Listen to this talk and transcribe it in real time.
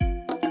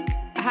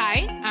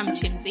I'm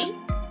Chimsy.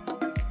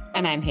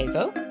 And I'm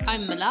Hazel.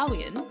 I'm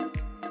Malawian.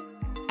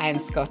 I'm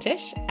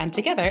Scottish, and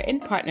together in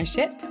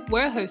partnership,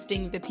 we're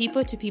hosting the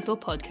People to People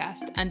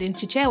podcast, and in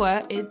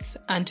Chichewa, it's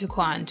Antu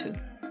Kwa Antu.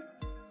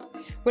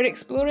 We're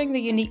exploring the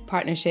unique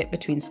partnership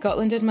between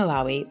Scotland and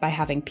Malawi by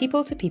having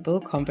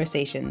people-to-people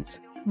conversations.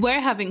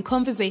 We're having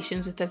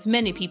conversations with as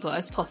many people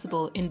as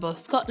possible in both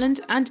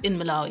Scotland and in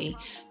Malawi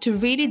to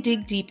really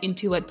dig deep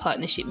into what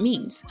partnership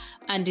means.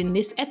 And in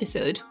this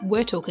episode,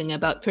 we're talking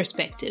about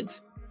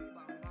perspective.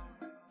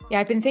 Yeah,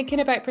 I've been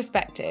thinking about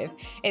perspective.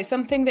 It's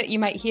something that you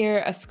might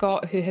hear a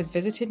Scot who has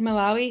visited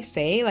Malawi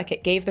say, like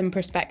it gave them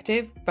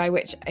perspective, by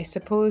which I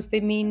suppose they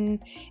mean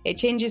it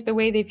changes the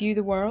way they view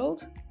the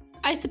world.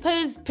 I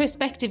suppose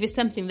perspective is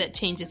something that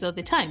changes all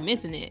the time,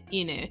 isn't it?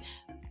 You know,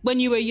 when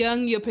you were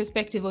young, your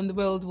perspective on the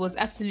world was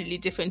absolutely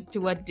different to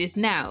what it is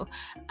now.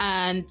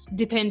 And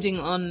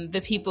depending on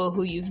the people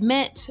who you've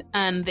met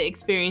and the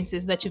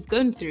experiences that you've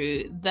gone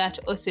through, that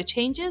also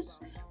changes,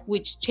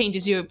 which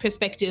changes your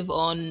perspective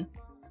on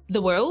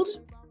the world.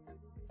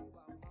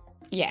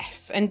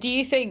 Yes. And do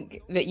you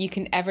think that you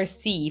can ever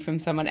see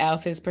from someone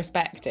else's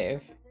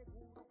perspective?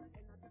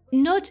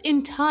 Not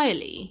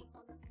entirely,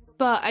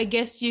 but I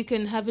guess you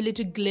can have a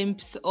little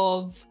glimpse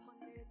of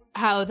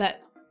how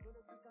that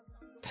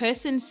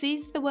person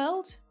sees the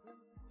world.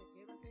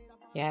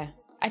 Yeah.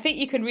 I think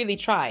you can really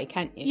try,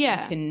 can't you?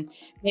 Yeah. You can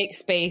make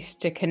space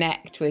to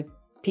connect with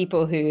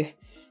people who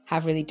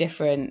have really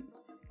different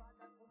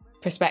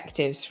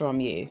perspectives from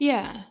you.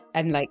 Yeah.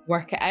 And like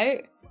work it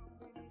out.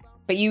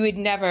 But you would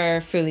never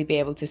fully be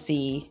able to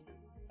see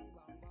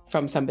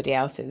from somebody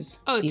else's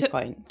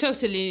viewpoint.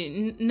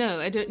 Totally. No,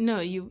 I don't know.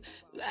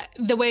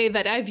 The way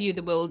that I view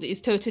the world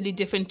is totally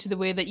different to the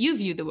way that you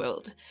view the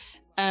world.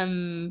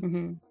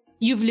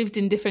 You've lived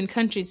in different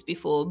countries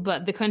before,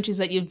 but the countries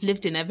that you've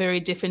lived in are very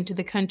different to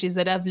the countries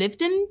that I've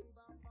lived in.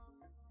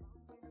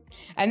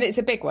 And it's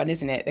a big one,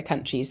 isn't it? The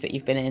countries that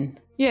you've been in.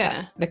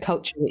 Yeah. The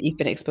culture that you've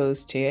been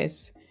exposed to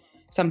is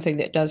something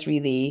that does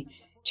really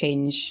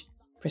change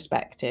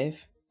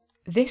perspective.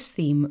 This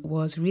theme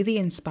was really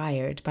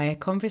inspired by a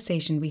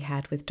conversation we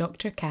had with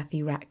Dr.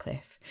 Kathy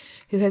Ratcliffe,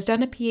 who has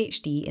done a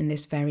PhD in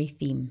this very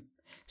theme.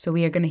 So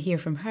we are going to hear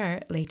from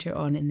her later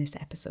on in this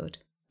episode.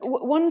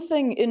 One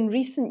thing in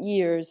recent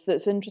years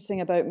that's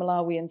interesting about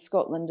Malawi and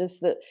Scotland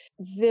is that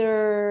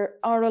there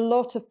are a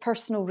lot of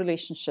personal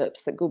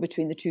relationships that go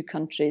between the two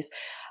countries.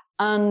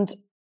 And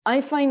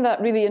I find that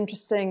really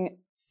interesting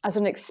as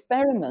an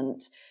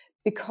experiment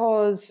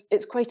because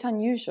it's quite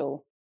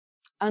unusual.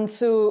 And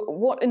so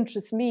what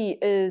interests me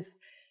is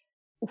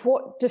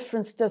what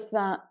difference does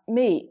that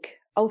make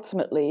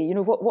ultimately? You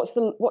know, what's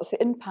the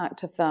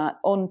impact of that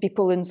on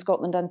people in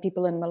Scotland and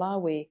people in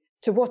Malawi?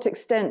 To what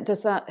extent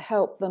does that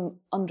help them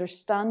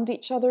understand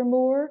each other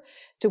more?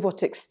 To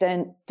what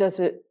extent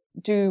does it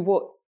do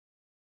what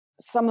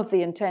some of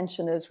the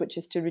intention is, which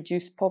is to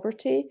reduce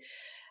poverty?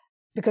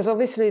 Because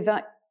obviously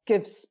that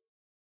gives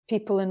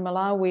people in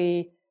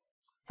Malawi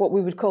what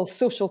we would call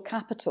social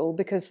capital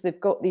because they've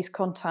got these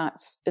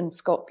contacts in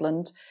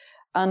Scotland.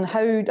 And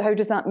how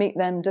does that make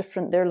them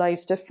different, their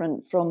lives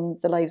different from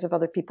the lives of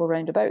other people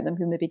around about them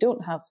who maybe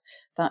don't have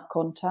that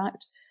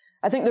contact?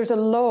 I think there's a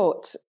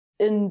lot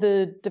in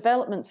the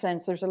development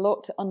sense, there's a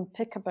lot to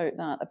unpick about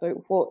that,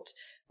 about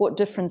what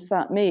difference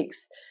that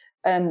makes.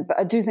 But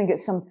I do think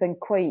it's something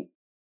quite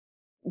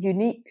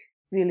unique,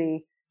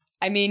 really.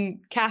 I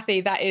mean,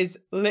 Kathy, that is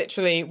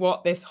literally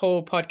what this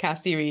whole podcast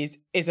series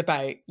is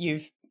about.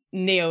 You've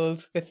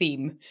nailed the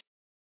theme.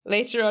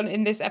 Later on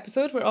in this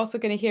episode, we're also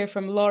going to hear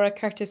from Laura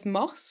Curtis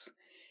Moss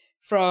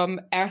from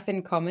Earth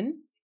in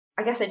Common.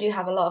 I guess I do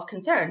have a lot of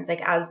concerns,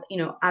 like as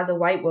a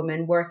white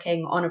woman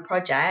working on a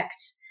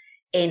project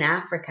in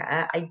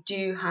Africa, I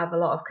do have a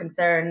lot of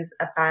concerns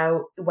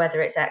about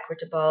whether it's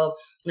equitable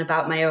and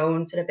about my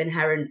own sort of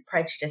inherent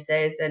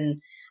prejudices,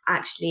 and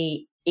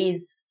actually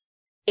is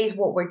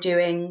what we're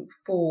doing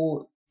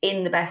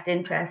in the best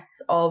interests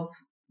of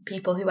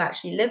people who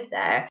actually live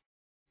there.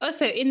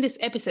 Also, in this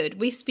episode,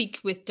 we speak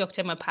with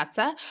Dr.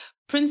 Mapatsa,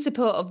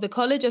 principal of the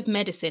College of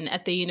Medicine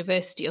at the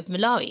University of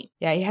Malawi.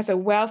 Yeah, he has a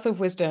wealth of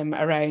wisdom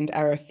around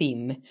our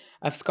theme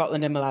of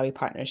Scotland and Malawi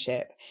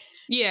partnership.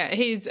 Yeah,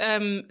 he's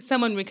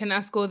someone we can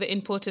ask all the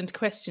important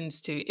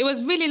questions to. It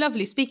was really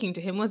lovely speaking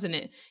to him, wasn't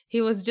it? He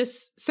was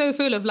just so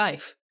full of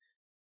life.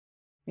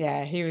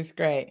 Yeah, he was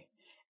great.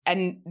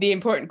 And the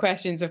important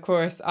questions, of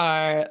course,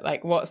 are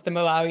like, what's the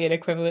Malawian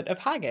equivalent of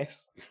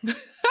haggis?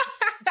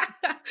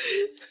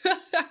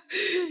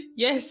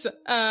 Yes,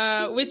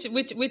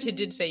 which he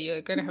did say.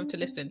 You're going to have to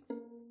listen.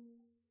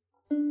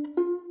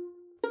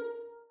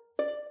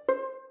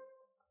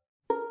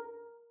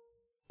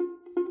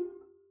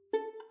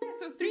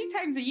 So 3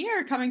 times a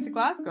year coming to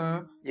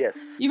Glasgow. Yes.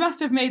 You must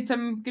have made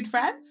some good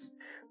friends.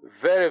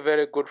 Very,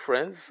 very good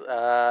friends.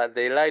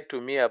 They lied to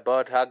me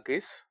about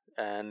haggis,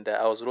 and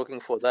I was looking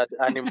for that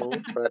animal,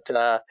 but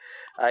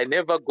I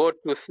never got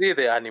to see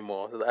the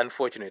animal,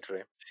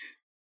 unfortunately.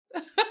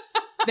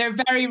 They're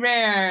very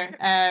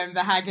rare,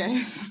 the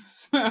haggis.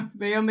 So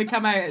they only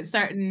come out at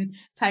certain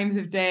times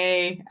of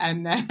day,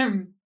 and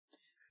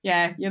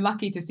Yeah, you're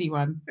lucky to see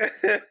one.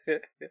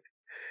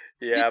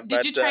 Yeah,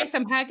 Did you try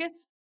some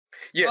haggis?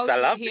 Yes, while I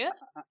you were love here?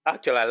 it.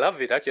 Actually, I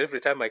love it. Actually, every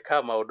time I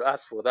come, I would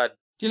ask for that.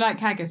 Do you like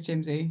haggis,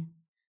 Jimsy?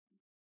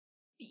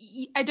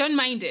 I don't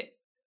mind it.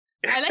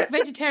 I like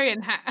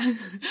vegetarian.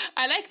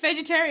 I like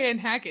vegetarian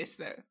haggis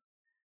though.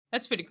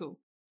 That's pretty cool.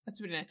 That's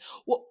pretty nice.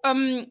 Well,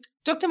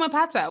 Dr.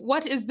 Mapata,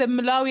 what is the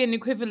Malawian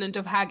equivalent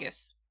of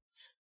haggis?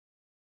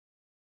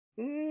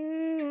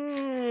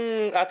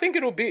 I think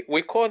it will be.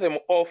 We call them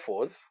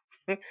offals.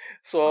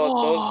 So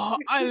those.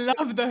 I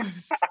love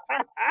those.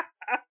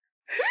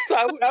 So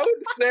I would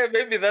say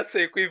maybe that's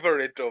the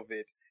equivalent of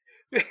it.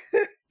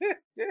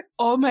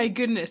 Oh my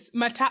goodness,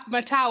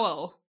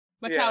 matawel.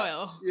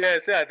 Matawel.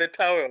 Yes, yeah, the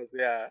towels,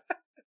 yeah.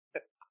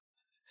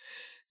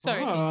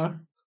 Sorry. Oh,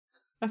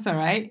 that's all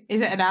right.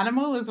 Is it an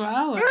animal as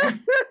well? Or?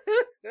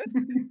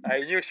 I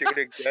knew she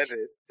wouldn't get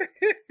it.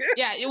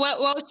 Yeah,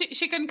 well,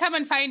 she can come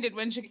and find it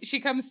when she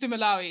comes to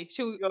Malawi.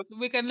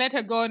 We can let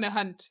her go on a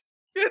hunt.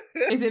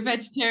 Is it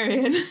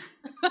vegetarian?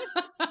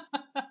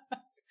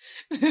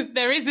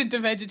 There isn't a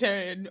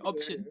vegetarian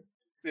option.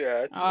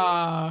 Yeah.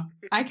 Oh,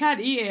 I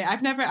can't eat it.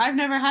 I've never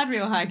had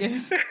real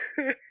haggis.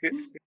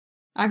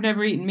 I've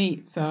never eaten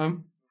meat,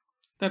 so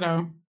don't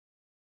know.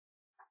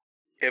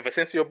 Ever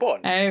since you're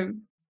born?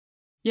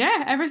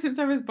 Yeah, ever since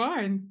I was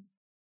born.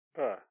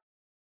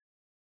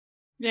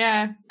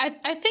 Yeah.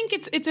 I think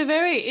it's a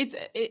very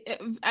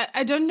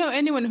I don't know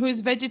anyone who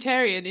is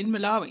vegetarian in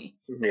Malawi.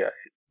 Yeah.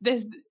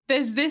 There's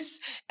this,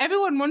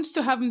 everyone wants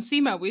to have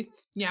nsima with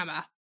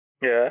nyama.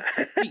 Yeah.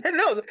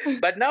 No,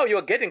 but now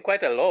you're getting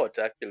quite a lot,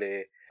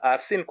 actually.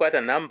 I've seen quite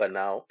a number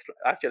now.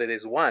 Actually,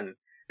 there's one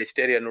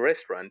vegetarian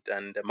restaurant,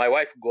 and my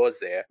wife goes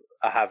there.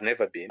 I have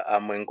never been.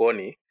 I'm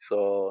Ngoni,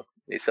 so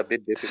it's a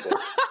bit difficult.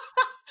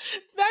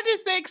 That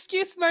is the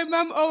excuse my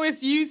mum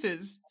always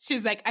uses.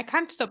 She's like, I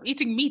can't stop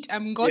eating meat.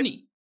 I'm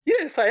Ngoni.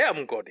 Yes, I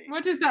am Ngoni.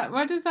 What does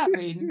that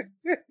mean?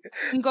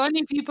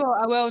 Ngoni people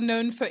are well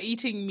known for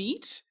eating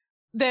meat.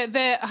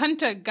 They're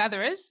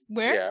hunter-gatherers.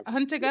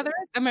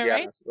 Hunter-gatherers? Am I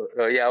right?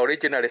 Yeah,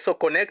 originally. So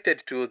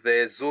connected to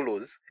the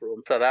Zulus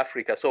from South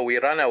Africa. So we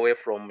ran away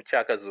from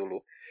Chaka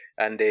Zulu,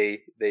 and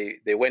they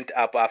went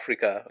up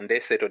Africa and they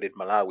settled in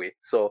Malawi.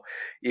 So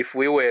if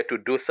we were to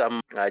do some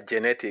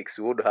genetics,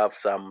 we would have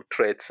some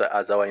traits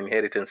as our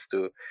inheritance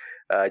to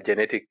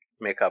genetic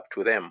makeup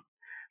to them.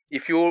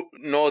 If you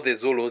know the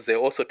Zulus, they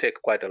also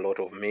take quite a lot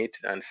of meat.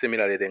 And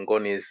similarly, the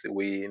Ngonis,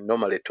 we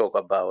normally talk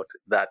about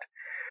that.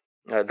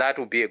 That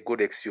would be a good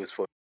excuse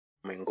for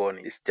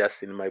Ngoni. It's just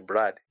in my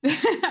blood.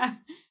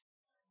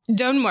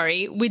 Don't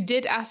worry. We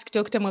did ask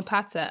Dr.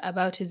 Mapata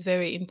about his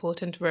very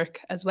important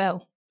work as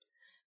well.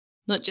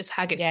 Not just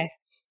haggis. Yes.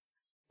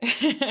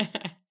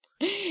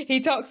 He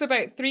talks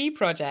about 3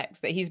 projects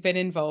that he's been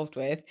involved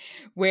with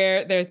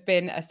where there's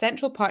been a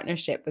central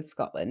partnership with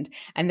Scotland.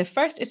 And the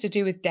first is to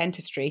do with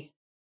dentistry.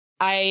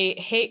 I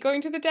hate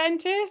going to the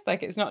dentist.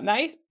 Like, it's not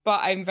nice,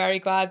 but I'm very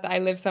glad that I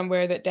live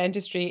somewhere that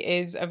dentistry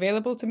is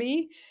available to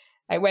me.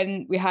 Like,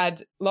 when we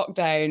had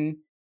lockdown,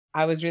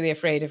 I was really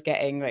afraid of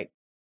getting like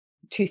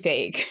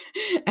toothache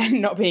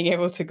and not being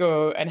able to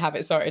go and have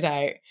it sorted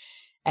out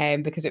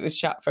because it was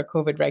shut for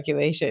COVID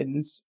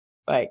regulations.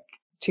 Like,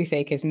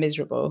 toothache is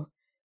miserable,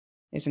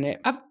 isn't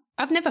it?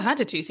 I've never had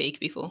a toothache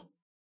before.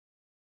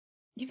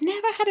 You've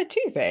never had a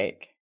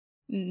toothache?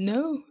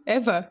 No,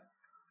 ever.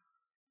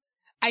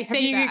 I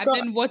say that and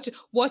then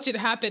watch it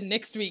happen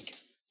next week.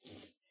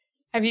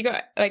 Have you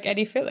got like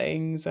any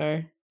fillings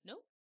or? No.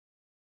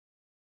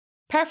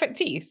 Perfect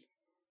teeth?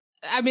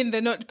 I mean, they're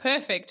not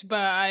perfect, but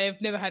I've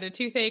never had a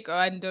toothache or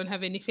I don't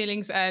have any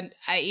fillings, and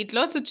I eat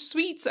lots of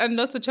sweets and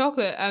lots of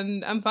chocolate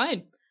and I'm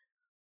fine.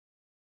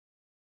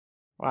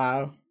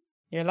 Wow.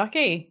 You're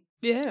lucky.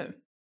 Yeah.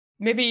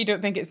 Maybe you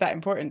don't think it's that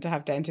important to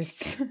have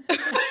dentists.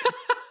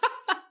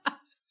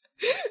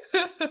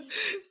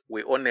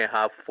 We only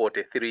have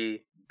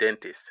 43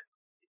 dentists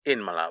in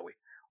Malawi.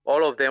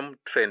 All of them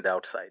trained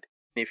outside.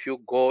 If you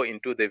go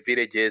into the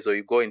villages or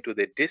you go into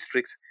the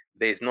districts,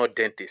 there is no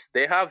dentist.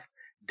 They have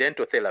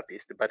dental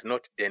therapists, but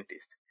not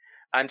dentists.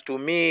 And to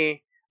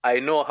me, I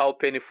know how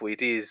painful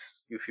it is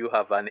if you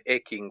have an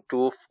aching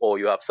tooth or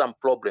you have some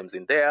problems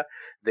in there.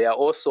 There are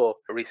also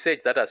research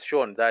that has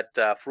shown that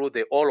through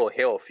the oral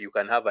health, you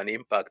can have an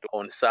impact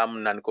on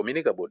some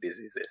non-communicable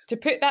diseases. To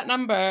put that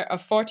number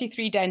of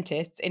 43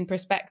 dentists in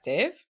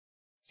perspective,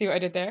 see what I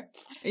did there?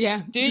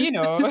 Yeah. Do you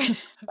know,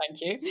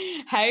 thank you,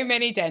 how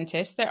many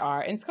dentists there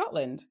are in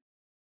Scotland?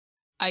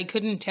 I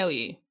couldn't tell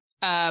you.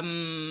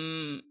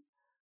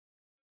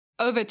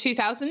 Over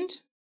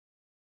 2,000?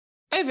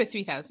 Over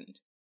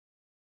 3,000.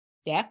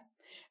 Yeah.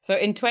 So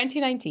in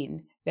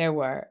 2019, there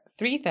were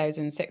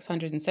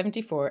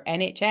 3,674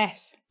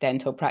 NHS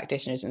dental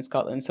practitioners in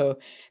Scotland. So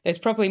there's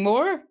probably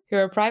more who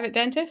are private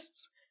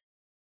dentists.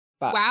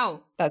 But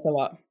wow. That's a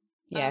lot.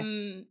 Yeah.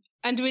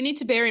 And we need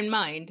to bear in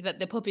mind that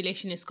the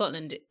population in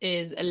Scotland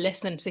is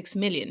less than 6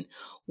 million,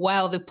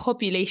 while the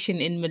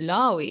population in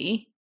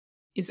Malawi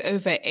is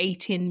over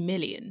 18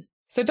 million.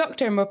 So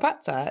Dr.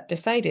 Mopatsa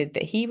decided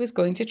that he was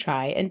going to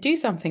try and do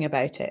something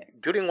about it.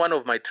 During one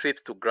of my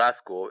trips to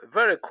Glasgow, a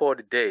very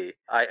cold day,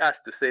 I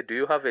asked to say, do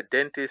you have a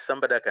dentist,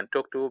 somebody I can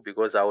talk to?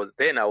 Because I was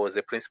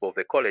the principal of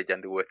the college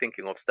and we were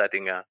thinking of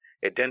starting a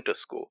dental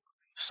school.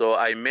 So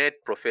I met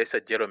Professor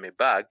Jeremy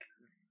Bagg.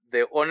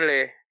 The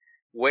only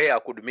way I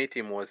could meet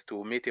him was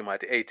to meet him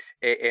at 8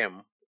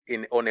 a.m.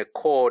 on a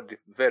cold,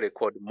 very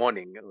cold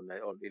morning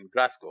in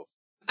Glasgow.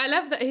 I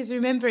love that he's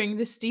remembering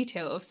this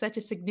detail of such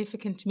a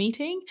significant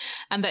meeting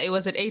and that it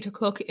was at 8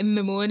 o'clock in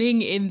the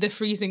morning in the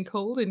freezing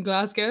cold in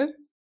Glasgow.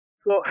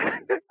 So,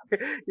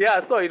 yeah,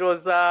 so it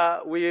was,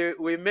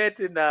 we met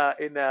in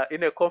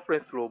a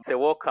conference room, a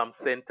welcome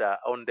center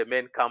on the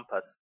main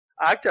campus.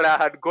 Actually,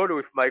 I had gone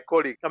with my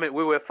colleague. I mean,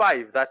 we were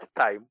 5 that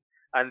time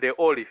and they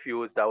all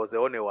refused. I was the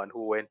only one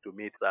who went to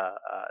meet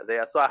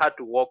there. So I had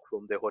to walk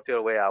from the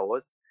hotel where I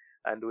was.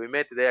 And we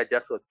met there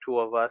just with 2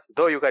 of us.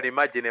 Though you can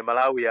imagine a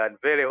Malawian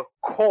very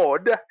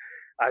cold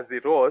as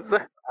it was.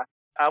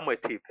 I'm a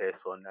tea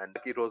person and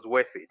it was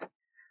worth it,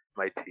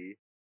 my tea.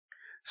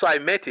 So I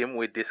met him,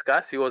 we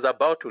discussed. He was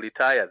about to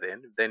retire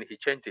then he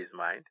changed his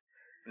mind.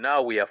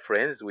 Now we are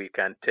friends, we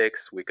can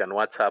text, we can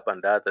WhatsApp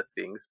and other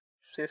things.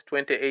 Since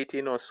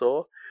 2018 or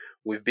so,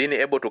 we've been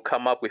able to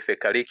come up with a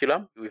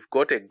curriculum. We've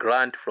got a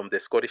grant from the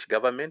Scottish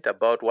government,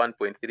 about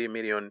 £1.3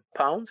 million.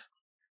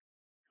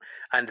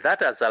 And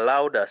that has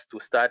allowed us to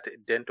start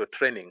dental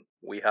training.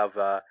 We have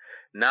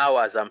now,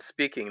 as I'm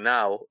speaking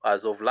now,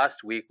 as of last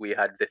week, we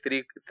had the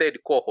third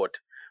cohort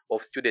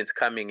of students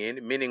coming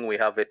in, meaning we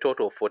have a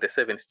total of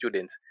 47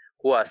 students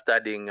who are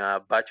studying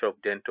Bachelor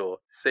of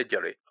Dental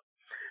Surgery.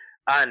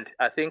 And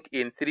I think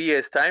in 3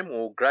 years' time,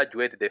 we'll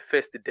graduate the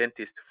first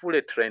dentist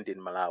fully trained in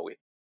Malawi.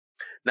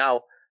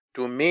 Now,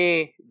 to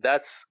me,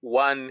 that's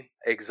one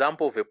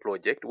example of a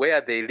project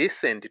where they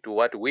listened to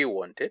what we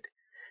wanted.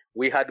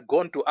 We had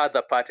gone to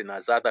other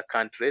partners, other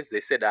countries.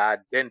 They said,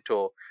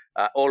 dental,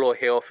 oral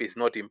health is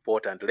not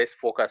important. Let's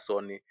focus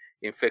on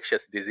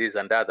infectious disease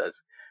and others.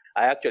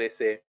 I actually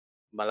say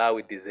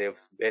Malawi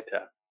deserves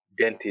better.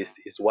 Dentist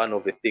is one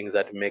of the things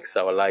that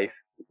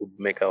would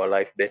make our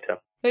life better.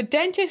 But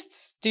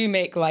dentists do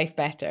make life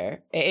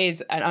better. It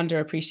is an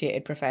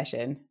underappreciated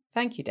profession.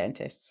 Thank you,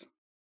 dentists.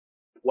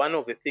 One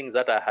of the things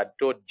that I had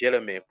told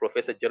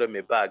Professor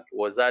Jeremy Bagg,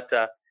 was that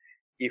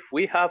if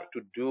we have to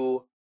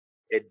do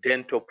a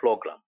dental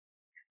program,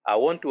 I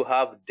want to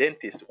have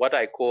dentists, what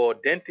I call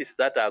dentists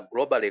that are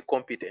globally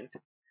competent,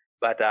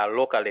 but are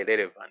locally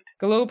relevant.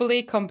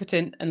 Globally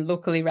competent and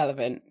locally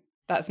relevant.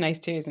 That's nice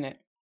too, isn't it?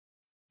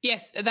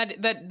 Yes,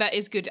 that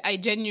is good. I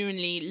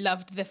genuinely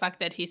loved the fact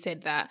that he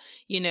said that,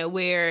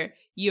 where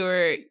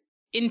you're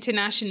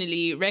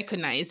internationally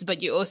recognized,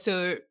 but you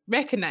also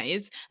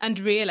recognize and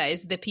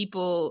realize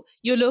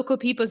your local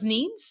people's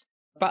needs.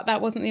 But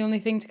that wasn't the only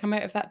thing to come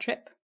out of that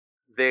trip.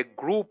 The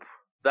group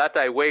that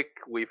I work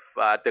with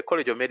at the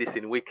College of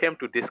Medicine, we came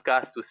to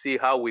discuss to see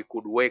how we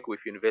could work with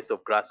University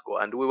of Glasgow.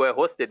 And we were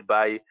hosted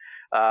by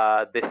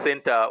the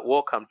Center,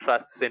 Wellcome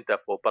Trust Center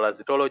for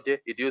Parasitology.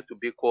 It used to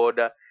be called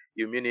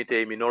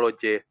Immunity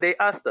Immunology. They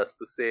asked us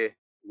to say,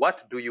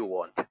 what do you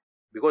want?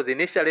 Because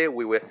initially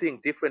we were seeing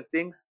different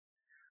things.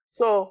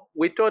 So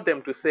we told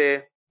them to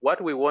say,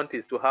 what we want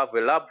is to have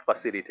a lab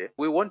facility.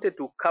 We wanted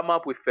to come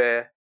up with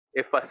a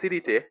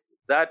facility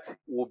that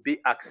will be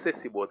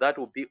accessible, that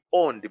will be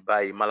owned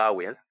by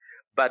Malawians,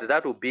 but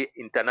that will be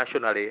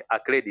internationally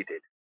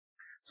accredited.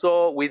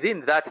 So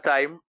within that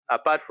time,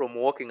 apart from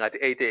working at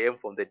 8 a.m.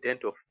 from the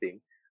dental thing,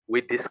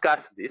 we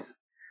discussed this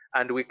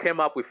and we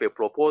came up with a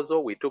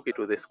proposal. We took it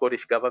to the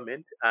Scottish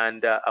government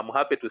and I'm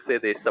happy to say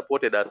they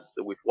supported us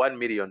with £1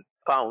 million,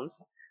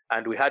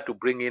 and we had to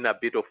bring in a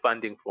bit of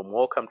funding from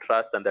Wellcome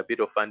Trust and a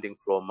bit of funding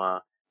from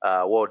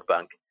World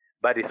Bank,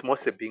 but it's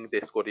mostly being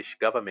the Scottish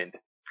government.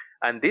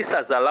 And this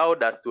has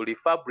allowed us to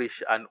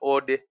refurbish an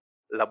old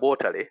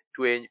laboratory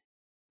to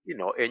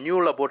a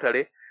new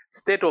laboratory,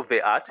 state of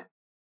the art.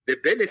 The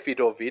benefit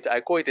of it,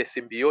 I call it a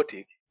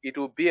symbiotic. It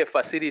will be a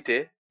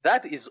facility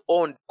that is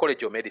owned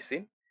College of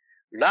Medicine,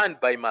 run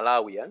by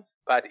Malawians,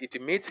 but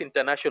it meets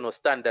international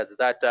standards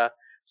that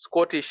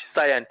Scottish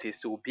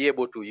scientists will be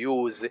able to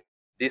use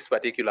this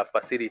particular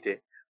facility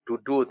to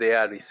do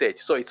their research.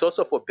 So it's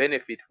also for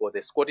benefit for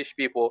the Scottish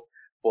people,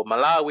 for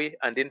Malawi,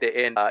 and in the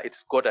end,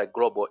 it's got a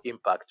global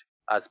impact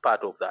as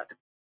part of that.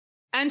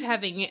 And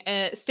having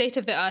a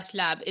state-of-the-art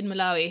lab in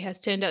Malawi has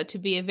turned out to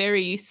be a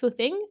very useful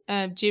thing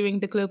during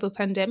the global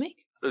pandemic.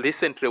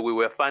 Recently, we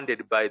were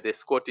funded by the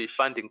Scottish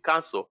Funding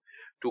Council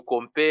to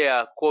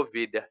compare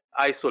COVID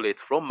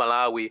isolates from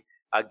Malawi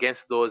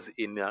against those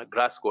in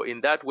Glasgow. In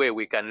that way,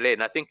 we can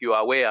learn. I think you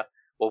are aware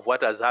of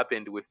what has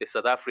happened with the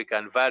South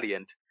African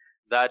variant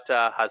that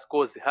has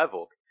caused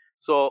havoc.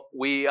 So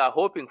we are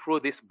hoping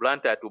through this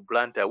Blantyre to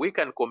Blantyre, we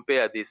can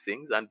compare these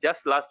things. And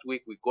just last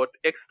week, we got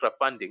extra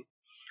funding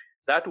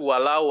that will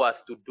allow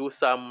us to do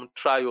some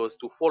trials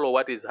to follow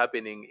what is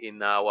happening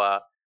in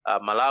our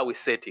Malawi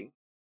setting.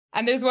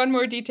 And there's one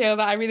more detail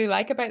that I really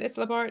like about this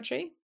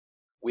laboratory.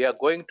 We are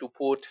going to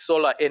put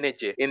solar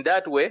energy. In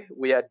that way,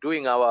 we are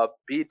doing our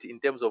bit in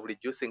terms of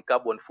reducing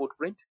carbon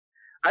footprint.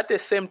 At the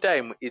same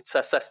time, it's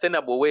a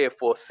sustainable way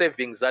for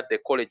savings that the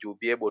college will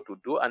be able to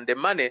do, and the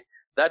money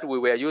that we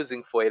were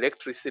using for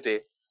electricity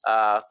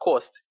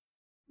cost,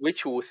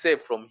 which we will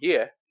save from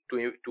here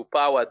to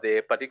power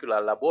the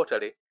particular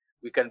laboratory,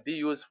 we can be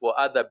used for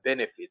other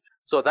benefits.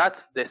 So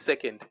that's the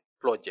second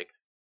project.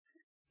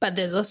 But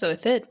there's also a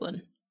third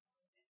one.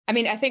 I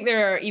mean, I think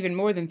there are even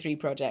more than 3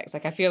 projects.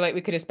 Like, I feel like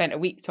we could have spent a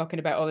week talking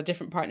about all the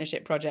different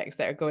partnership projects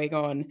that are going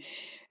on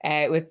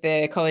with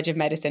the College of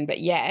Medicine. But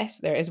yes,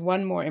 there is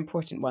one more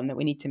important one that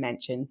we need to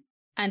mention.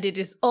 And it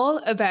is all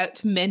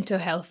about mental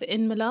health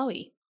in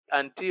Malawi.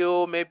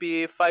 Until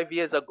maybe 5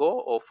 years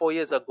ago or 4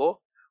 years ago,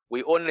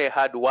 we only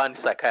had one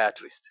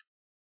psychiatrist.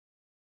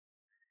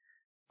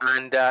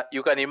 And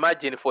you can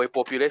imagine, for a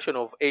population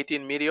of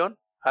 18 million,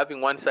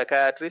 having one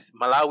psychiatrist,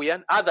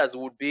 Malawian, others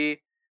would be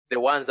the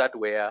ones that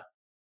were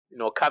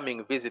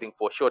coming visiting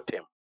for short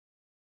term.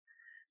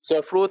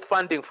 So through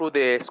funding through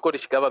the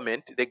Scottish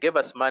government, they gave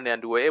us money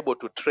and we were able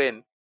to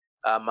train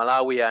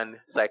Malawian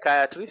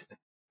psychiatrists.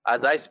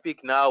 As I speak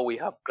now, we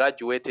have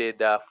graduated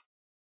 3,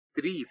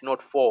 if not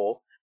 4.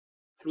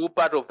 Through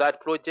part of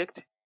that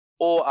project,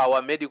 all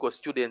our medical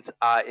students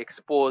are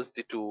exposed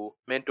to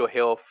mental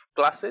health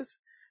classes,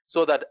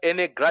 so that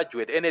any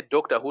graduate, any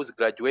doctor who's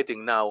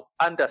graduating now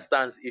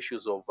understands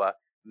issues of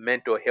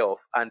mental health.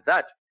 And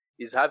that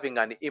is having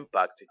an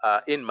impact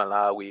in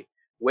Malawi,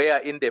 where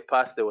in the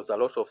past there was a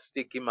lot of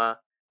stigma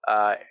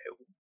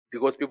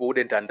because people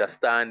wouldn't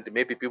understand.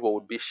 Maybe people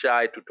would be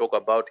shy to talk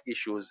about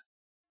issues.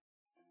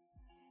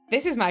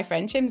 This is my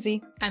friend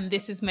Chimsy. And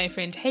this is my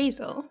friend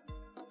Hazel.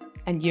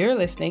 And you're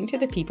listening to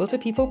the People to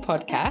People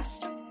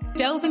podcast,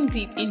 delving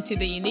deep into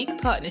the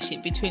unique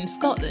partnership between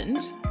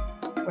Scotland,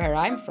 where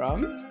I'm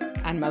from,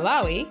 and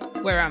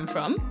Malawi, where I'm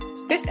from.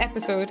 This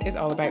episode is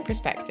all about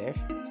perspective.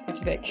 What do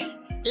you think?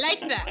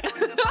 Like that.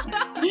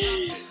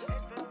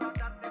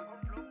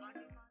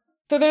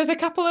 So there's a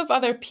couple of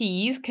other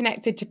P's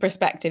connected to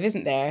perspective,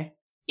 isn't there?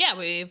 Yeah,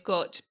 we've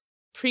got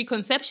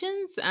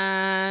preconceptions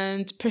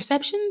and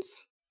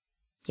perceptions.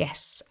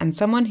 Yes, and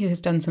someone who has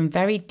done some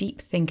very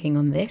deep thinking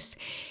on this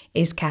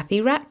is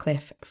Kathy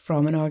Ratcliffe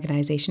from an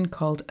organisation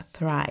called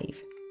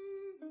Thrive.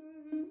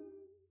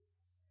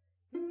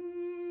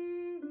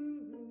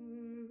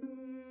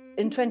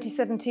 In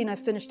 2017, I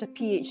finished a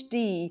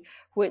PhD,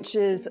 which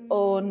is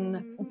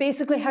on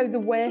basically how the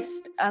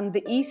West and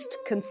the East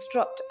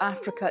construct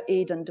Africa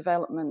aid and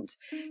development.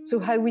 So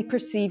how we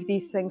perceive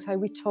these things, how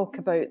we talk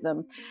about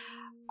them.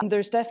 And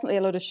there's definitely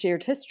a lot of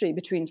shared history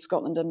between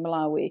Scotland and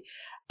Malawi.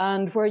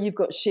 And where you've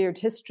got shared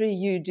history,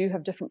 you do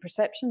have different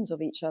perceptions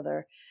of each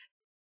other.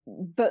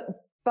 But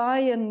by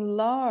and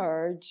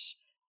large,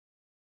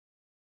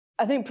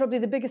 I think probably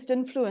the biggest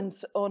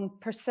influence on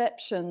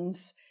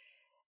perceptions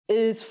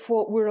is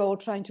what we're all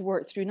trying to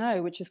work through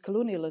now, which is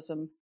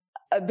colonialism.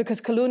 Because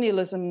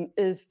colonialism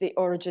is the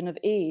origin of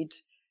aid.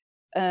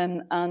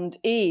 And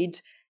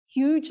aid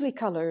hugely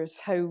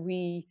colours how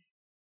we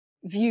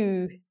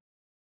view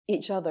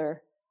each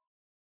other.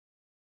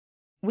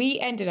 We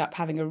ended up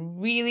having a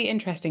really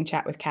interesting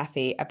chat with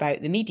Kathy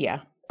about the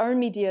media. Our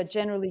media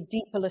generally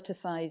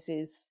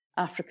depoliticizes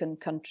African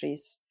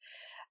countries.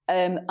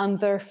 And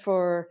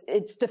therefore,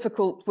 it's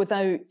difficult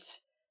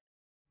without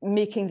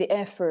making the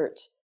effort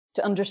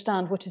to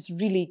understand what is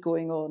really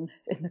going on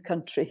in the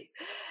country.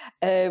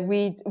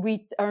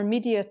 Our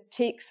media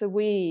takes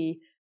away,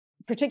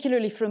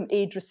 particularly from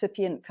aid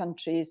recipient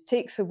countries,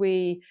 takes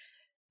away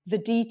the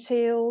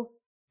detail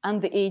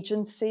and the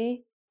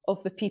agency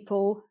of the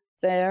people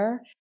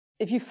there.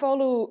 If you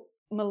follow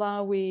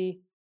Malawi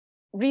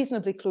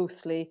reasonably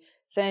closely,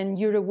 then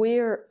you're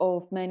aware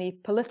of many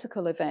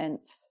political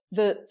events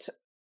that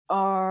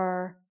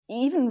are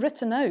even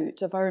written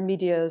out of our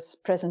media's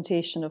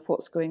presentation of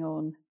what's going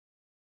on.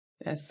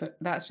 Yes,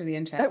 that's really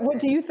interesting. What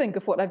do you think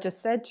of what I've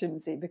just said,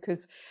 Chimsy?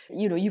 Because,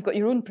 you've got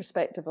your own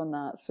perspective on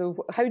that.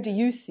 So how do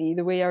you see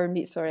the way our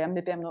media... Sorry,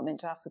 maybe I'm not meant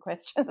to ask the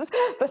questions.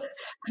 But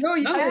no,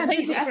 you can.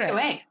 Please ask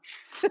away.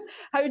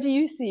 How do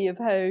you see of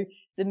how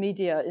the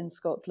media in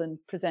Scotland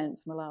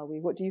presents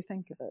Malawi? What do you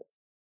think of it?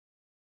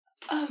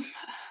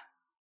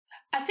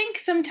 I think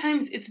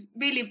sometimes it's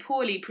really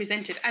poorly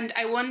presented. And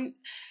am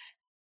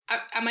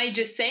I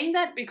just saying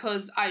that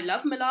because I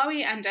love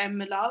Malawi and I'm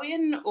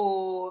Malawian,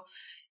 or...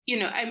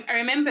 I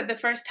remember the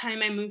first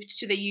time I moved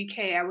to the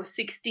UK, I was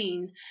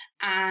 16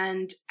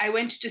 and I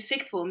went to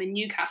sixth form in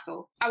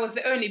Newcastle. I was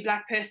the only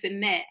Black person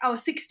there. I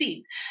was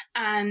 16.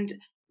 And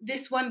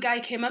this one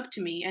guy came up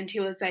to me and he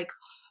was like,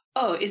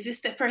 "Oh, is this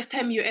the first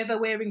time you're ever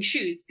wearing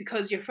shoes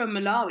because you're from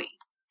Malawi?"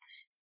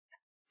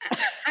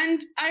 And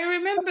I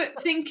remember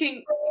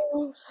thinking,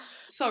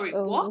 sorry,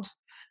 what?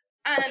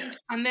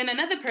 And then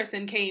another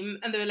person came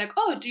and they were like,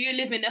 "Oh, do you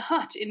live in a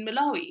hut in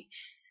Malawi?"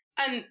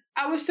 And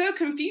I was so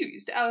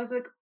confused. I was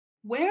like,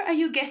 where are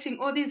you getting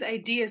all these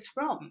ideas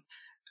from?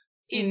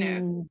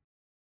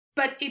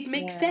 But it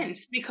makes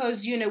sense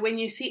because, when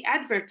you see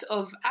adverts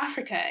of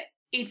Africa,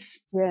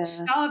 it's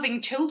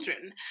starving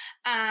children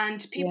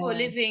and people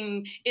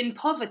living in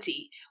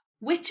poverty,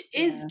 which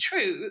is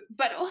true.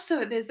 But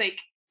also there's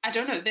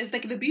there's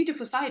like the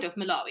beautiful side of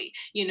Malawi.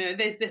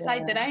 There's the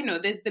side that I know.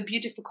 There's the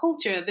beautiful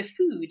culture, the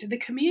food, the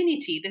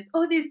community. There's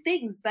all these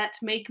things that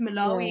make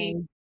Malawi.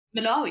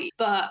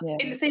 But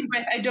in the same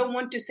breath, I don't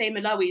want to say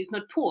Malawi is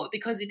not poor,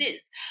 because it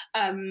is.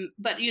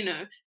 But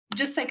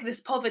just like there's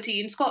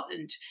poverty in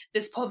Scotland,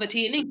 there's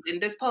poverty in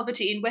England, there's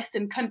poverty in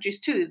Western countries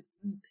too.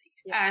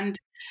 And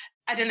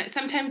I don't know,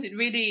 sometimes it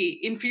really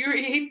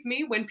infuriates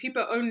me when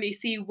people only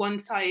see one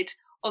side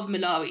of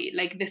Malawi,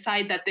 like the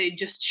side that they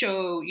just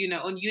show,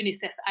 on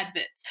UNICEF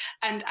adverts.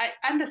 And I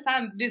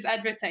understand these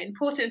adverts are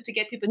important to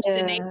get people to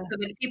donate so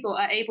that people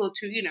are able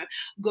to,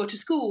 go to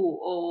school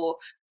or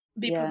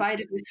be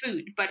provided with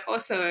food. But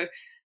also,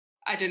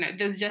 I don't know,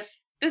 there's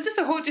just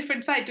a whole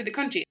different side to the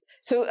country.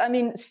 So, I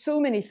mean, so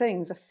many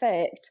things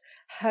affect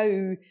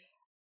how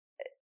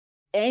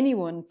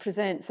anyone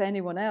presents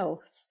anyone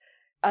else.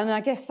 And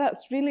I guess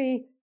that's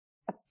really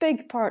a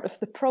big part of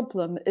the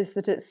problem, is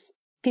that it's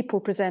people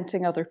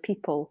presenting other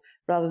people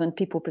rather than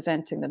people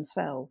presenting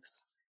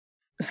themselves.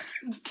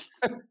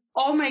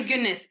 Oh my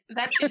goodness.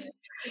 That is,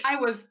 I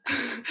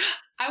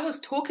was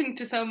talking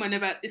to someone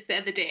about this the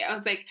other day. I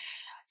was like,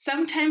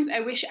 sometimes I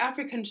wish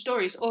African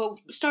stories or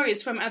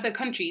stories from other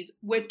countries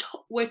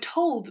were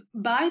told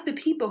by the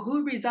people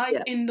who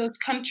reside in those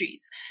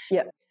countries.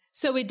 Yeah.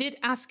 So we did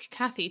ask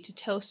Kathy to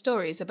tell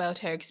stories about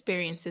her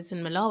experiences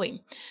in Malawi.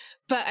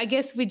 But I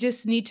guess we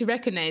just need to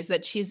recognize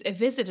that she's a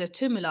visitor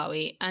to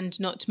Malawi and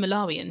not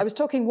Malawian. I was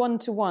talking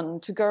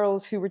one-to-one to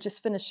girls who were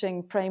just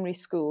finishing primary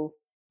school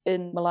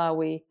in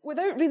Malawi.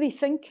 Without really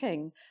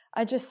thinking,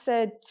 I just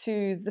said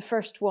to the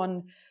first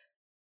one,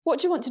 "What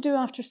do you want to do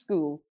after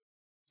school?"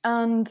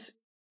 And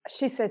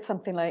she said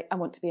something like, "I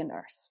want to be a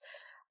nurse."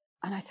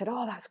 And I said,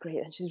 "Oh, that's great."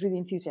 And she's really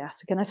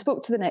enthusiastic. And I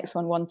spoke to the next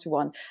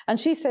one-to-one. And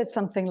she said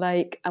something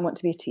like, "I want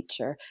to be a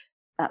teacher."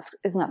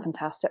 Isn't that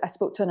fantastic? I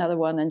spoke to another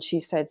one and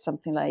she said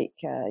something like,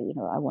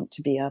 "I want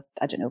to be a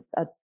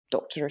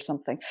doctor or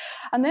something."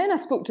 And then I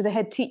spoke to the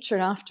head teacher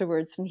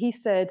afterwards and he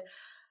said,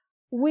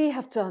 "We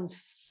have done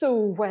so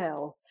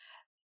well.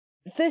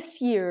 This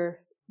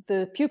year,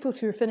 the pupils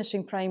who are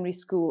finishing primary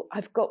school,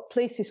 I've got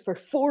places for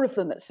 4 of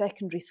them at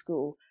secondary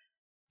school."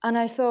 And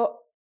I thought,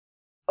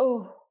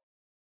 oh,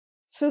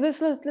 so those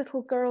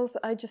little girls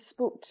that I just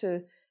spoke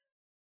to,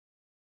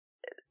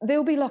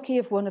 they'll be lucky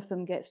if one of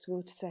them gets to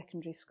go to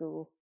secondary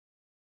school.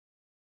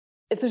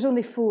 If there's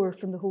only 4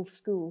 from the whole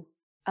school,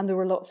 and there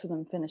were lots of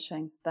them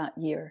finishing that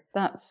year,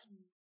 that's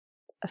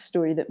a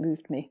story that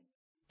moved me.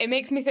 It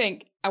makes me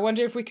think, I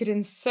wonder if we could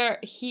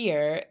insert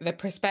here the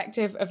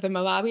perspective of the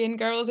Malawian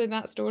girls in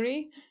that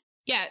story.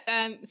 Yeah,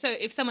 so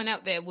if someone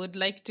out there would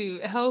like to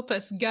help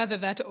us gather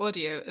that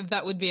audio,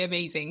 that would be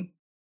amazing.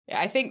 Yeah,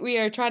 I think we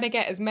are trying to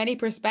get as many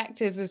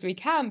perspectives as we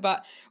can,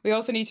 but we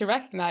also need to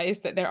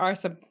recognise that there are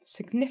some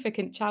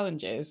significant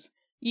challenges.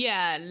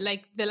 Yeah,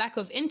 like the lack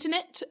of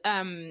internet,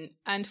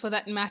 and for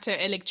that matter,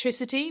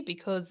 electricity,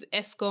 because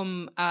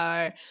Eskom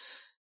are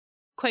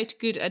quite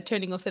good at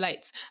turning off the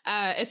lights,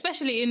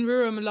 especially in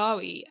rural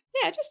Malawi.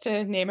 Yeah, just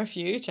to name a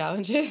few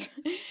challenges.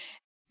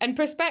 And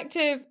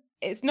perspective,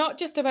 it's not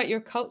just about your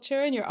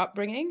culture and your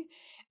upbringing.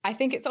 I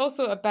think it's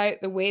also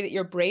about the way that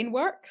your brain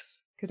works,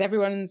 because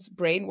everyone's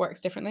brain works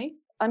differently.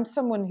 I'm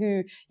someone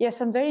who, yes,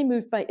 I'm very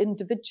moved by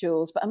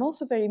individuals, but I'm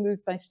also very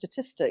moved by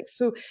statistics.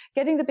 So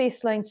getting the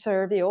baseline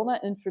survey, all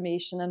that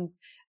information, and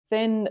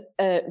then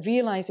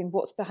realising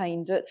what's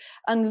behind it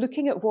and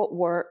looking at what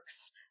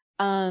works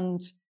and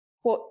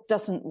what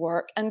doesn't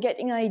work and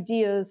getting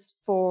ideas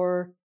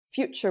for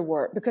future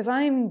work, because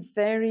I'm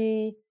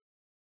very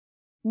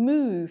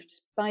moved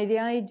by the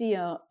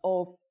idea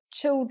of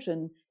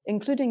children,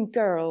 including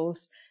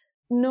girls,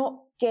 not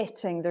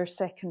getting their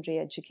secondary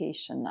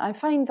education. I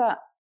find that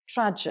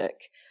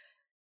tragic.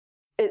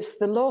 It's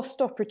the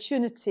lost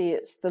opportunity,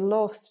 it's the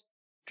lost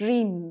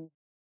dream.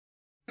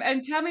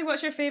 And tell me,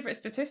 what's your favourite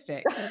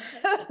statistic?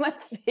 My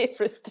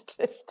favourite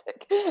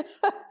statistic?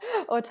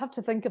 Oh, I'd have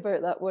to think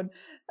about that one.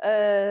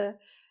 Well,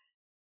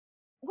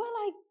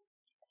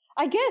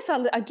 I guess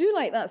I do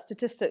like that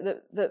statistic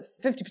that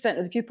 50%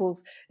 of the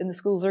pupils in the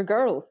schools are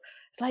girls.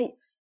 It's like,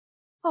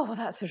 oh, well,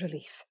 that's a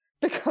relief,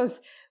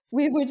 because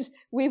we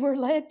were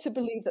led to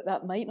believe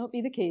that might not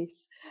be the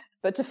case.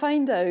 But to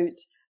find out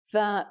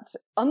that,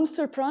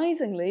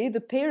 unsurprisingly, the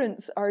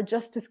parents are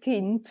just as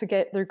keen to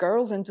get their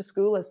girls into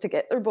school as to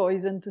get their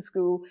boys into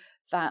school,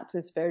 that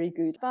is very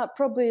good. That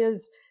probably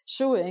is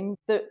showing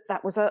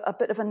that was a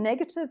bit of a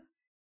negative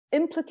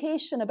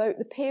implication about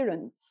the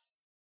parents,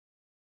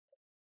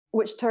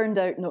 which turned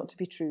out not to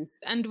be true.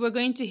 And we're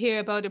going to hear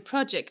about a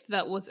project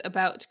that was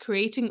about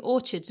creating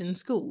orchards in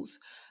schools.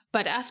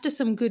 But after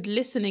some good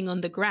listening on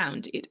the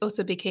ground, it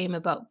also became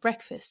about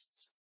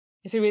breakfasts.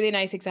 It's a really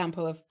nice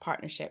example of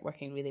partnership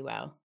working really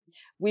well.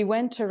 We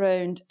went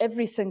around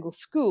every single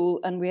school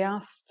and we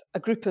asked a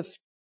group of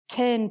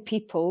 10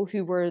 people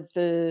who were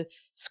the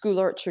school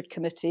orchard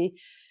committee.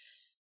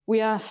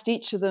 We asked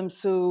each of them,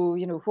 so,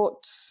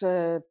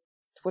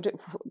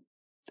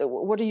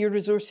 what are your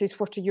resources?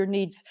 What are your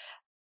needs?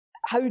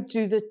 How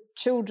do the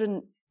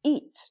children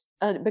eat?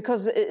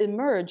 because it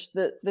emerged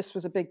that this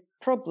was a big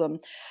problem.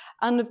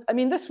 And I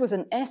mean, this was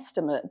an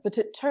estimate, but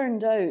it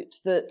turned out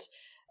that,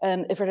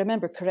 if I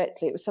remember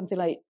correctly, it was something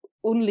like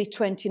only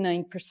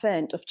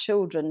 29% of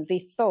children they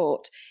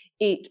thought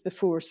ate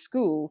before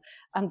school.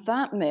 And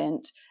that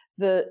meant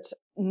that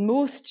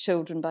most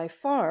children by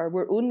far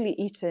were only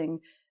eating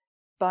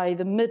by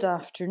the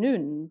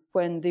mid-afternoon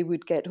when they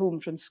would get home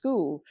from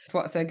school.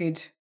 What's a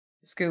good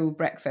school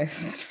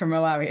breakfast for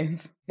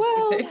Malawians?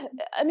 Well,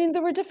 I mean,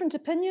 there were different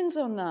opinions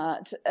on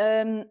that.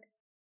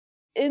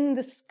 In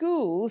the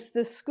schools,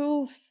 the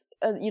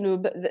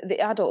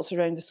adults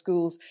around the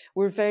schools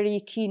were very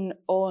keen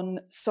on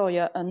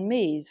soya and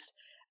maize.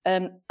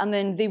 And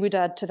then they would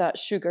add to that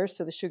sugar,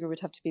 so the sugar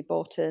would have to be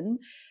bought in.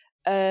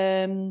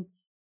 And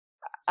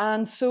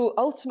so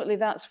ultimately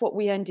that's what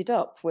we ended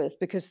up with,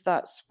 because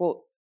that's what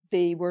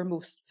they were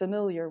most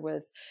familiar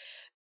with.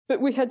 But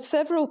we had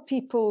several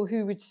people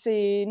who would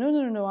say,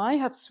 no, I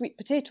have sweet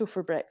potato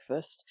for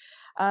breakfast.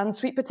 And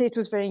sweet potato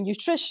is very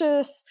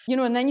nutritious,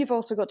 and then you've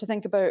also got to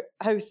think about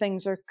how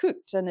things are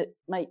cooked, and it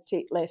might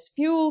take less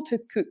fuel to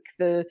cook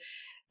the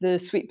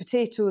sweet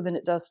potato than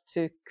it does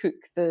to cook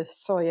the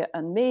soya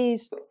and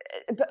maize.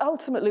 But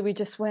ultimately, we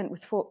just went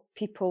with what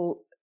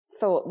people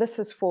thought, this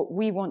is what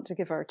we want to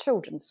give our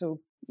children.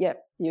 So, yeah,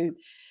 you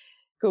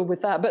go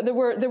with that. But there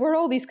were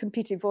all these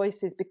competing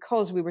voices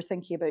because we were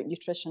thinking about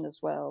nutrition as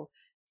well.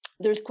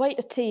 There's quite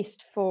a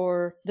taste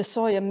for the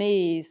soya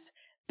maize,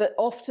 but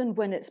often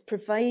when it's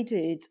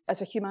provided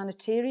as a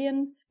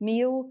humanitarian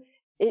meal,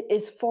 it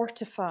is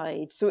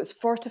fortified. So it's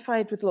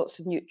fortified with lots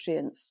of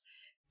nutrients.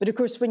 But of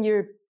course, when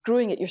you're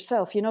growing it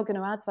yourself, you're not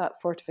going to add that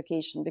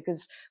fortification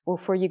because, well,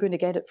 where are you going to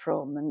get it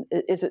from? And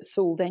is it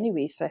sold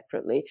anyway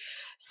separately?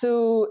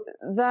 So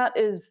that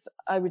is,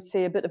 I would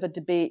say, a bit of a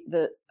debate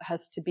that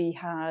has to be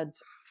had.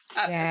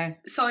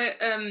 So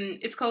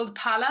it's called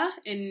pala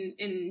in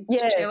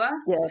Chichewa.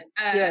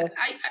 Yeah.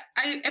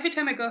 I every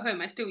time I go home,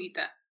 I still eat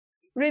that.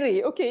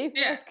 Really? Okay,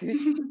 yeah. That's good.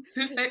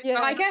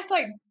 I guess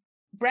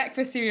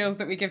breakfast cereals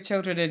that we give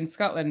children in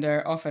Scotland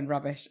are often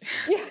rubbish.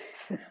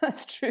 Yes,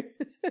 that's true.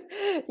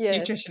 Yeah.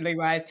 Nutritionally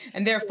wise.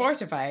 And they're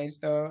fortified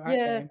though, aren't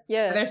they?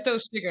 Yeah. But they're still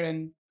sugar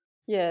and...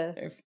 Yeah.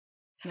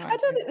 I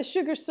don't think the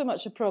sugar's so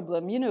much a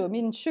problem, I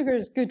mean, sugar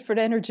is good for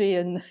energy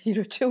and,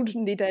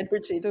 children need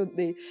energy, don't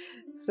they?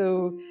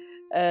 So,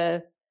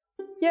 I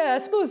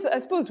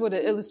suppose what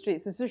it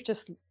illustrates is there's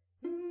just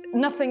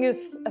nothing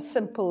is as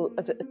simple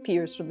as it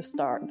appears from the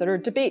start. There are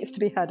debates to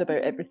be had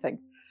about everything.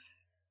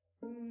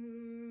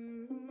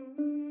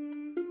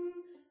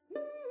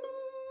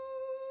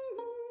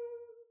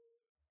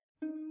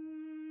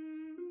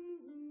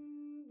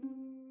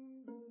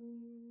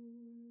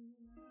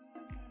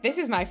 This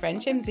is my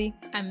friend Chimsy.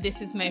 And this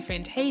is my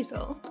friend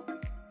Hazel.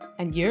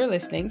 And you're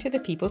listening to the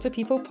People to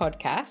People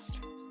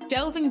podcast.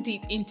 Delving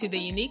deep into the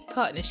unique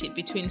partnership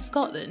between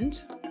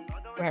Scotland,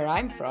 where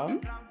I'm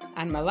from,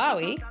 and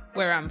Malawi,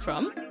 where I'm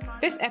from.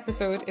 This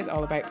episode is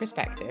all about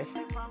perspective.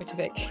 What do you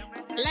think?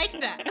 I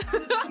like that.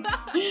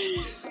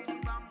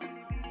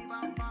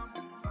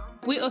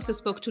 We also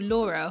spoke to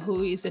Laura,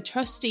 who is a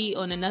trustee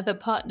on another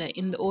partner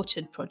in the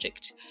Orchard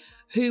project,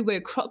 who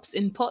were Crops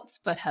in Pots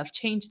but have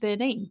changed their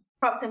name.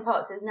 Crops in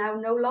Pots is now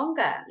no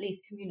longer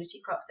Leith Community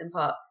Crops in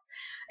Pots.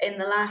 In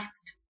the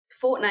last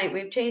fortnight,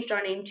 we've changed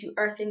our name to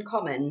Earth in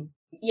Common.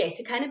 Yeah,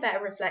 to kind of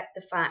better reflect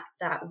the fact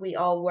that we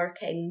are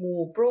working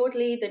more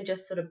broadly than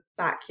just sort of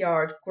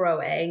backyard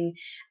growing,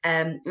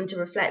 and to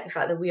reflect the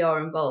fact that we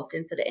are involved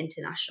in sort of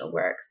international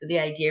work. So the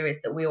idea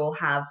is that we all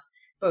have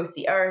both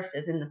the earth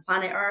as in the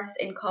planet Earth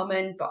in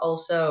common, but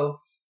also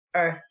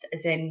earth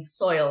as in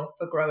soil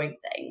for growing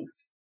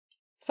things.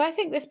 So I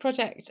think this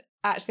project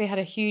actually had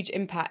a huge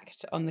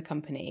impact on the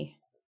company.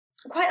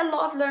 Quite a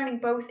lot of learning,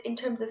 both in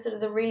terms of sort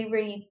of the really,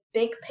 really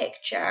big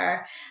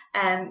picture,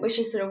 which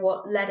is sort of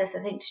what led us,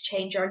 I think, to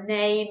change our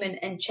name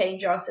and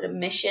change our sort of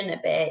mission a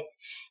bit,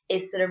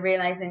 is sort of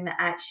realizing that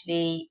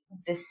actually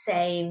the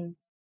same,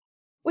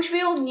 which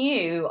we all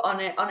knew on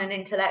an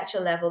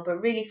intellectual level,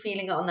 but really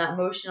feeling it on that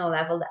emotional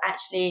level, that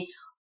actually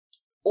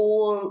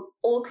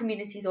all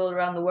communities all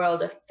around the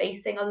world are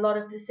facing a lot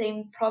of the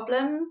same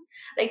problems,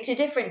 like to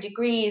different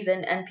degrees,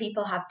 and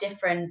people have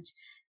different,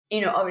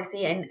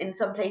 obviously in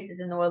some places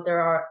in the world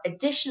there are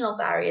additional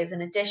barriers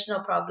and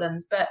additional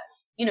problems, but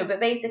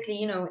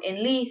basically,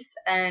 in Leith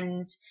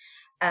and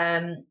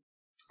in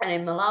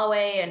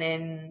Malawi and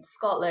in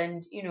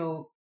Scotland,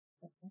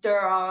 there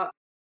are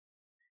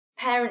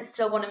parents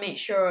still want to make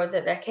sure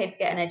that their kids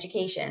get an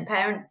education.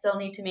 Parents still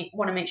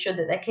want to make sure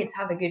that their kids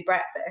have a good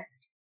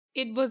breakfast.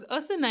 It was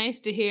also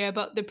nice to hear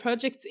about the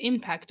project's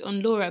impact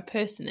on Laura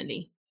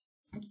personally.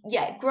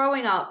 Yeah,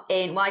 growing up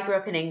I grew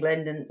up in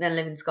England and then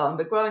live in Scotland,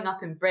 but growing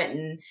up in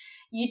Britain,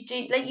 you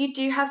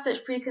do have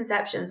such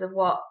preconceptions of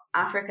what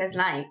Africa's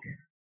like.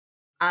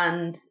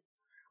 And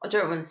I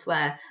don't want to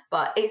swear,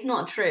 but it's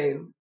not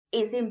true.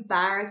 It's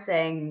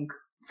embarrassing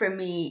for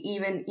me,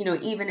 even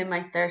in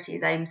my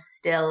 30s, I'm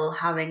still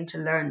having to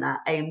learn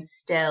that. I am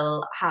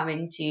still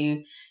having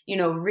to,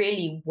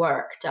 really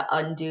work to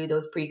undo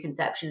those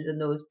preconceptions and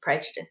those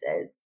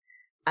prejudices.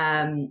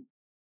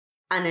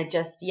 And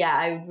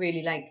I would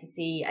really like to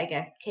see, I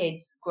guess,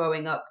 kids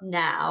growing up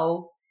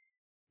now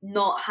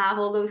not have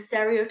all those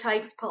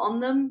stereotypes put on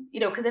them,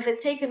 because if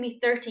it's taken me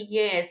 30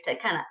 years to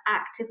kind of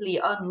actively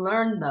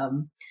unlearn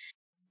them.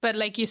 But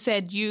like you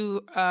said,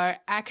 you are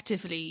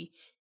actively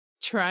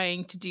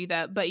trying to do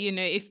that. But,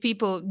 if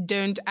people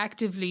don't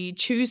actively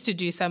choose to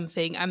do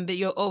something and that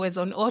you're always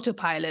on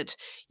autopilot,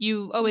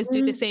 you always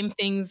do the same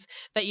things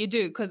that you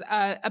do. Because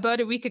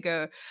about a week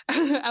ago,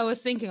 I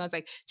was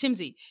like,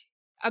 Chimsy,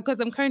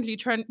 because I'm currently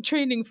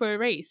training for a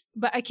race,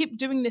 but I keep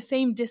doing the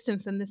same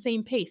distance and the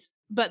same pace.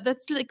 But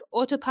that's like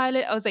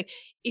autopilot. I was like,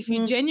 if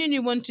you genuinely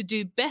want to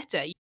do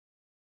better,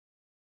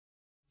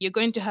 you're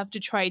going to have to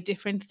try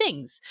different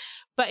things.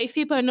 But if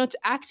people are not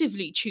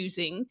actively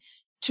choosing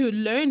to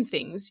learn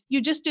things,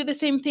 you just do the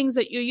same things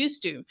that you're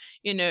used to.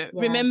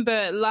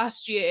 Remember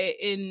last year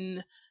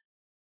in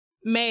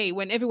May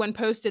when everyone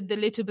posted the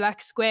little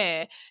black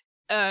square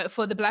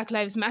for the Black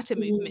Lives Matter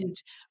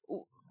movement.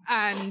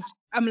 And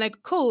I'm like,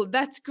 cool,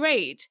 that's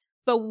great.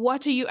 But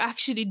what are you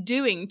actually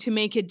doing to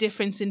make a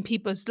difference in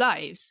people's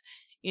lives?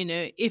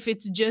 If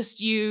it's just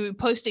you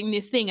posting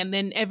this thing and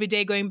then every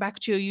day going back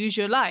to your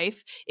usual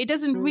life, it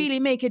doesn't really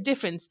make a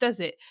difference, does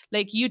it?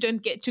 Like, you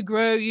don't get to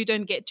grow, you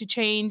don't get to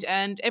change,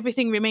 and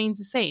everything remains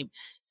the same.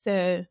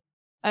 So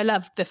I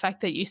love the fact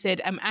that you said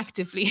I'm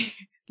actively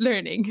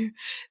learning.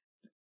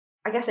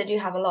 I guess I do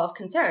have a lot of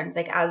concerns,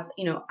 like as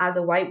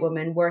a white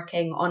woman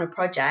working on a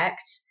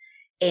project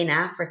in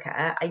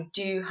Africa, I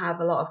do have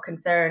a lot of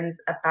concerns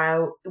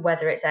about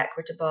whether it's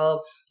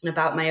equitable and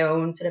about my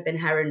own sort of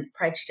inherent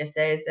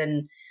prejudices,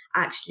 and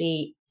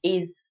actually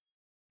is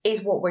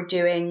what we're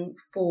doing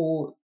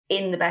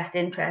in the best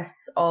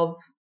interests of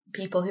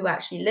people who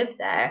actually live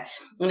there.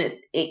 And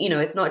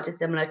it's not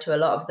dissimilar to a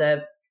lot of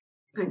the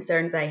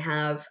concerns I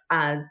have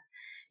as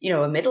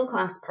a middle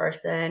class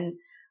person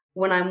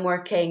when I'm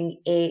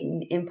working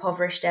in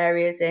impoverished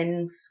areas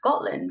in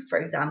Scotland, for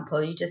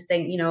example. You just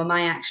think, am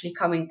I actually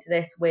coming to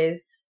this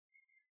with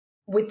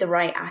the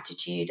right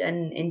attitude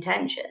and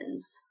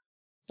intentions?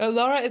 Well,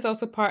 Laura is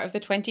also part of the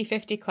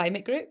 2050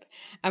 Climate Group,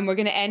 and we're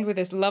going to end with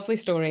this lovely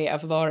story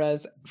of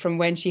Laura's from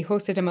when she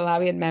hosted a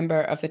Malawian member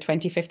of the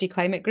 2050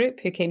 Climate Group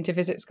who came to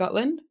visit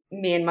Scotland.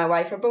 Me and my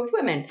wife are both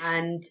women,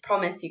 and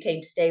Promise, who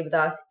came to stay with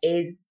us,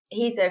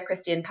 he's a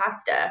Christian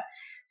pastor.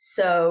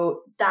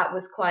 So that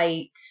was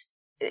quite...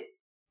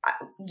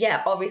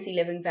 obviously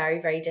living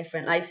very, very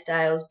different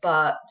lifestyles,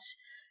 but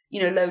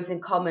loads in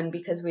common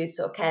because we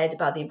sort of cared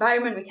about the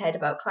environment, we cared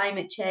about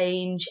climate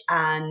change,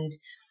 and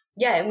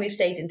we've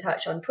stayed in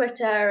touch on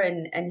Twitter,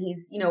 and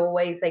he's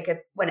always like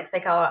when it's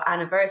like our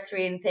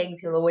anniversary and things,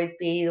 he'll always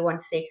be the one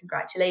to say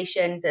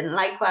congratulations. And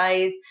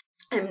likewise,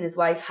 him and his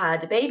wife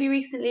had a baby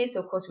recently,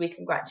 so of course we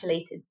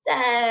congratulated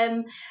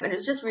them, and it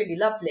was just really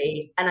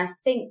lovely. And I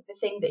think the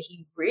thing that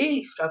he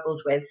really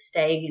struggled with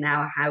staying in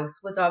our house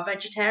was our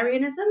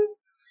vegetarianism.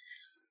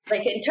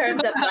 Like, in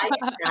terms of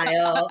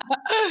lifestyle,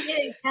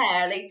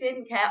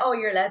 didn't care, oh,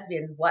 you're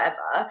lesbians,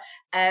 whatever.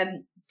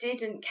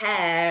 Didn't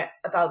care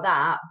about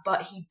that,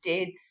 but he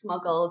did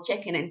smuggle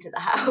chicken into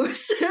the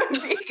house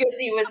because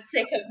he was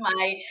sick of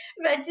my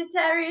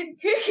vegetarian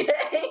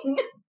cooking.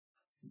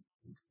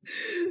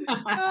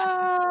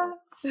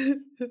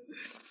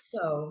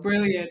 So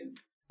brilliant.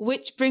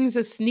 Which brings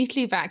us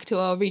neatly back to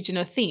our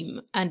regional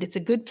theme, and it's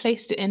a good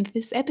place to end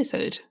this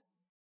episode.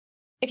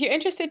 If you're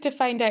interested to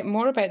find out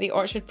more about the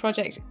Orchard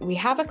Project, we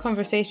have a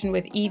conversation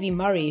with Evie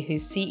Murray,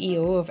 who's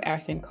CEO of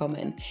Earth in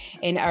Common,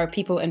 in our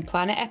People and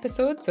Planet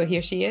episode. So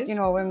here she is.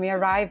 When we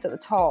arrived at the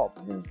top,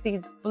 there's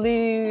these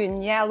blue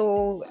and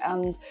yellow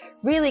and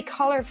really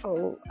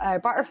colourful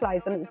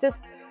butterflies. And it was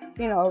just,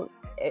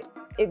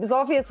 it was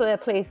obviously a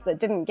place that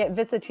didn't get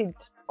visited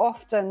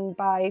often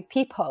by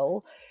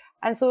people.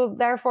 And so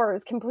therefore it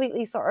was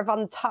completely sort of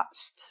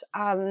untouched,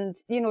 and,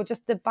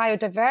 just the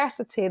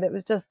biodiversity that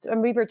was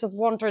and we were just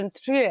wandering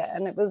through it,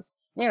 and it was,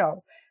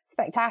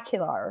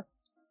 spectacular.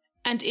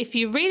 And if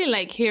you really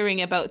like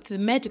hearing about the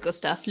medical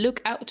stuff,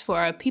 look out for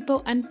our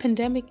People and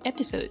Pandemic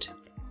episode.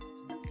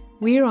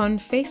 We're on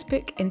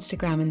Facebook,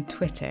 Instagram and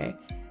Twitter,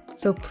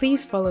 so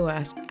please follow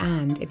us,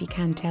 and if you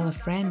can, tell a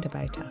friend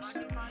about us.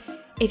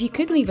 If you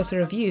could leave us a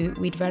review,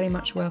 we'd very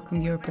much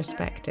welcome your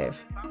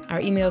perspective. Our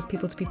email is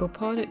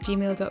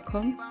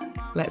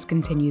peopletopeoplepod@gmail.com. Let's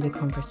continue the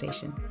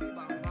conversation.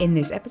 In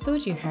this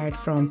episode, you heard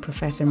from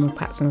Professor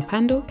Mopatsa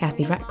Mapando,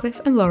 Kathy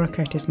Ratcliffe and Laura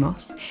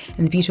Curtis-Moss,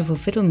 and the beautiful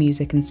fiddle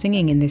music and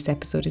singing in this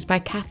episode is by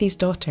Kathy's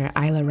daughter,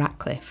 Isla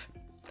Ratcliffe.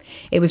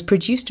 It was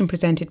produced and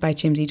presented by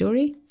Chimsy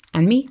Dory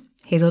and me,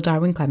 Hazel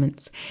Darwin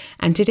Clements,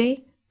 and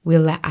today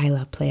we'll let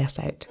Isla play us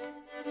out.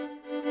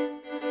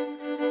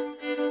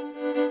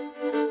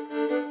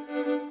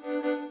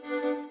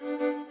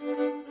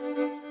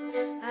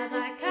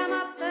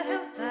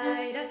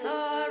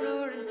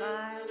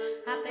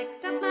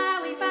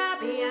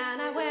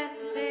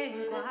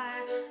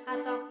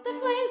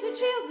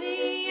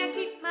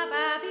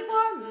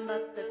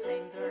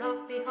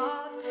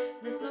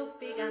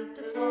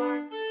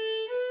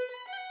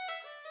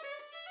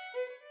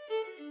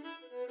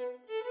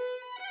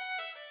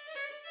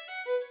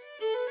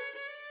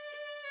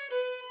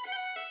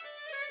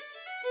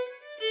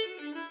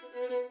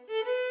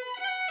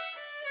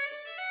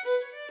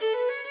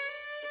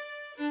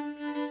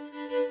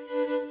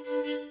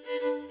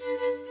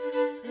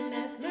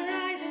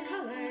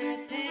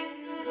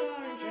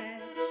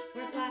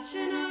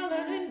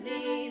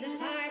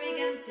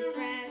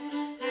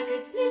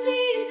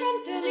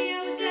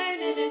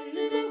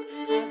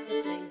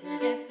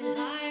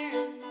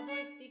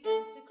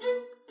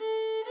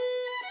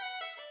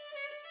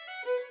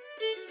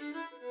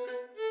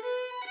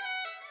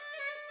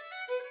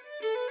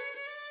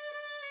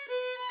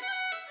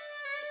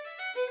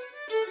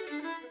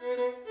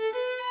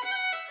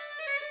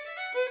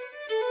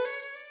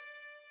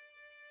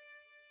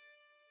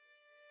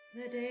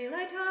 The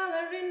daylight all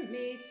around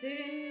me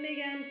soon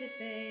began to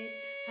fade.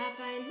 I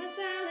find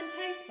myself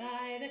enticed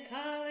by the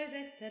colours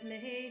it had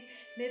made.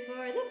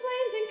 Before the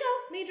flames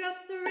engulfed me,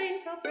 drops of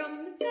rain fell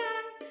from the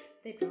sky.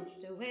 They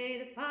brushed away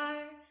the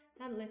fire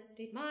and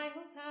lifted my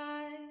hopes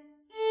high.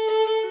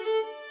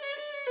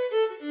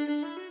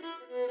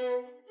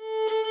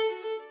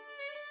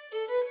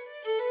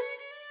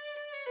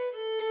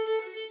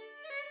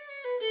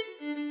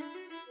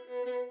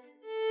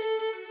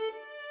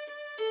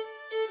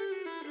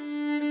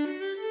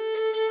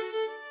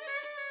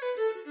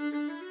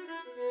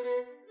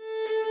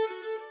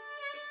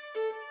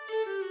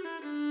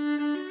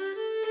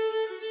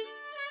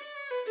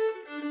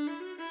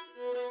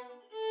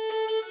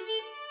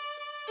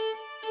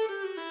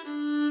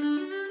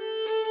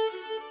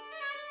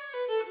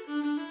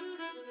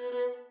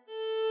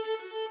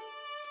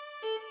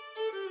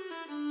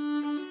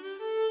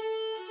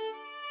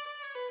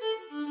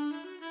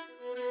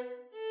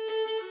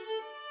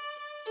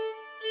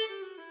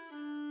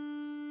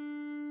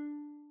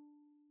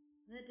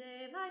 The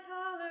daylight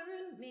all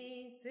around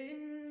me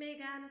soon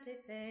began to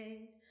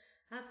fade.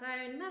 I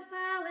found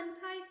myself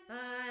enticed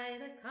by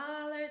the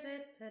colours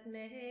it had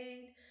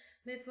made.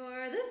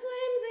 Before the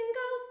flames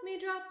engulfed me,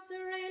 drops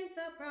of rain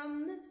fell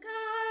from the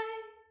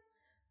sky.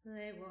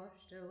 They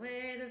washed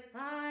away the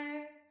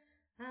fire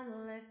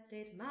and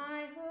lifted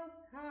my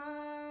hopes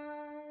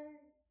high.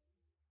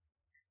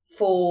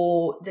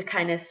 For the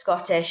kind of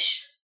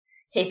Scottish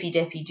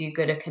hippy-dippy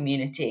do-gooder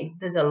community,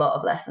 there's a lot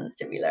of lessons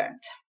to be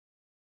learned.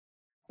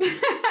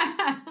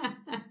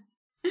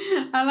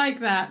 I like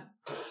that.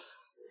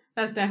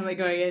 That's definitely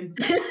going in.